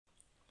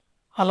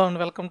Hello and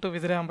welcome to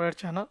IrDA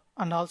channel,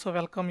 and also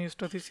welcome you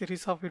to the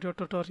series of video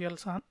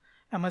tutorials on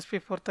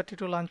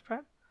MSP432 Launchpad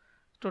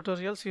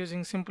tutorials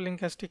using Simplink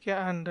SDK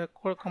and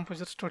Code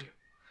Composer Studio.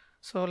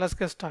 So let's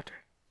get started.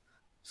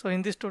 So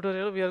in this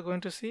tutorial we are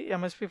going to see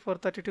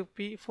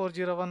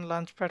MSP432P401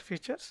 Launchpad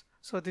features.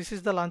 So this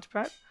is the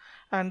Launchpad,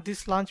 and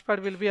this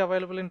Launchpad will be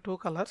available in two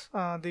colors.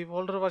 The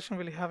older version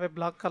will have a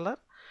black color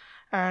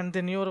and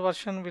the newer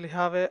version will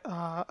have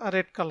a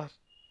red color.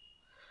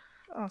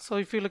 So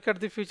if you look at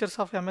the features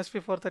of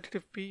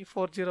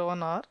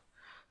MSP432P401R,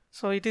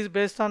 so it is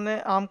based on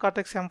a ARM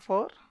Cortex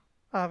M4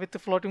 with the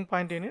floating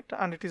point unit,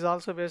 and it is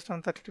also based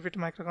on 32-bit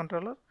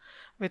microcontroller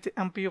with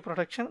MPU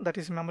protection, that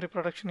is memory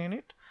protection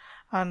unit,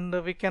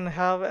 and we can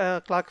have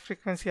a clock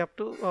frequency up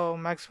to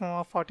maximum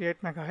of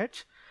 48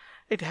 MHz.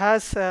 It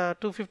has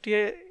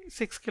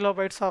 256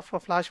 kilobytes of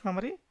flash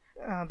memory,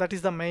 that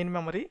is the main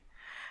memory,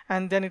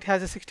 and then it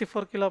has a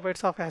 64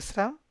 kilobytes of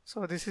SRAM.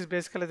 So this is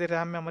basically the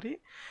RAM memory,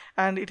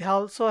 and it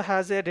also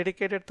has a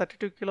dedicated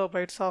 32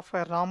 kilobytes of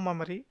RAM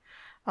memory.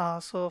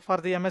 So for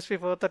the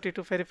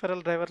MSP432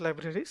 peripheral driver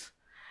libraries,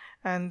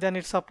 and then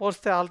it supports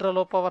the ultra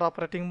low power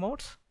operating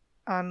modes.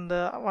 And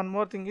one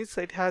more thing is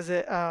it has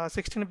a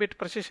 16-bit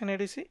precision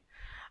ADC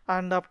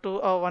and up to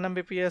 1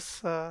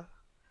 Mbps,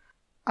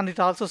 and it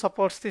also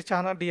supports the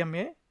channel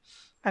DMA,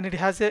 and it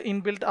has a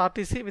inbuilt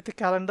RTC with the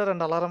calendar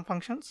and alarm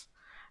functions.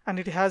 And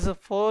it has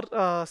four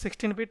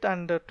 16-bit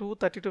and two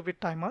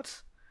 32-bit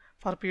timers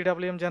for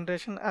PWM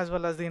generation, as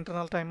well as the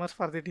internal timers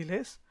for the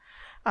delays.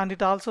 And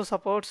it also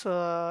supports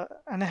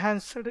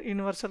enhanced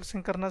universal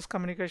synchronous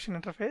communication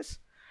interface,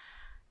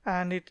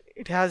 and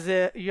it has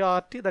a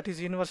UART, that is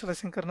universal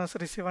synchronous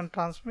receive and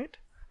transmit,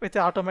 with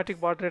the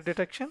automatic baud-rate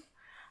detection.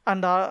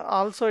 And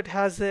also it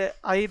has a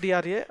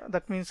IrDA,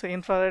 that means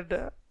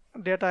infrared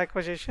data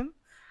acquisition,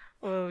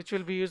 which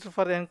will be used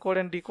for the encode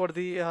and decode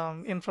the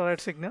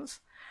infrared signals.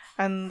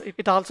 And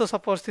it also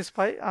supports the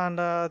SPI, and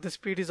the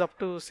speed is up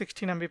to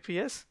 16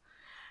 Mbps,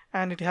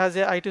 and it has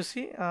a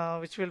I2C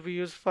which will be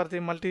used for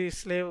the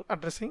multi-slave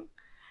addressing,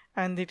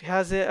 and it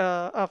has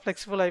a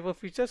flexible IO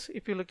features.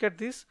 If you look at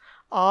this,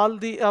 all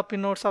the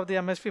pin nodes of the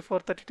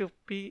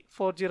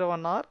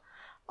MSP432P401R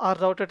are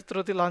routed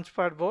through the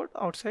Launchpad board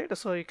outside,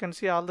 so you can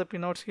see all the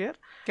pin nodes here.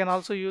 You can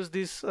also use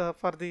this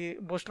for the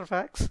booster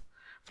packs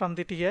from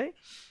the TI.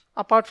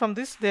 Apart from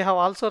this, they have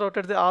also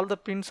routed all the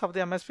pins of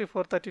the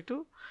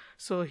MSP432.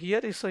 So here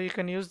you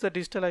can use the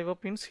digital IO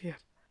pins here.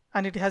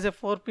 And it has a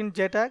 4-pin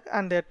JTAG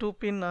and a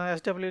 2-pin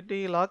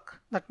SWD lock,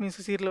 that means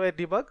serial wire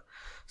debug.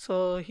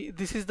 So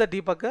this is the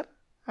debugger,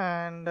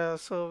 and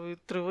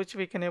through which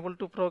we can able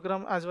to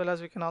program, as well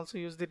as we can also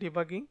use the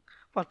debugging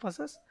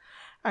purposes.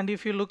 And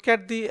if you look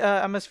at the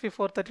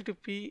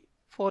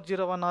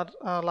MSP432P401R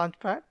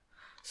Launchpad,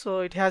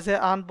 so it has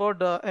a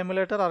onboard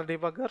emulator or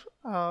debugger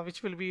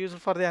which will be used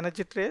for the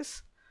energy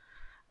trace,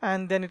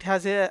 and then it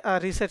has a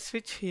reset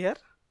switch here,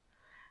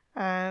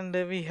 and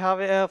we have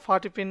a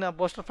 40-pin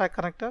booster pack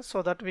connector,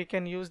 so that we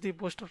can use the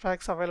booster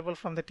packs available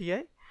from the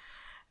TI.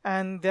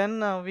 And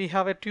then we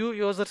have two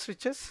user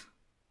switches,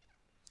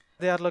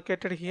 they are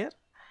located here,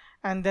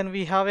 and then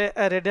we have a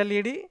red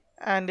LED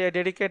and a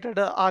dedicated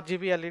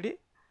RGB LED.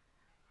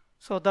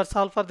 So that's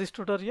all for this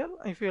tutorial.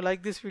 If you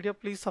like this video,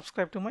 please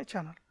subscribe to my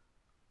channel.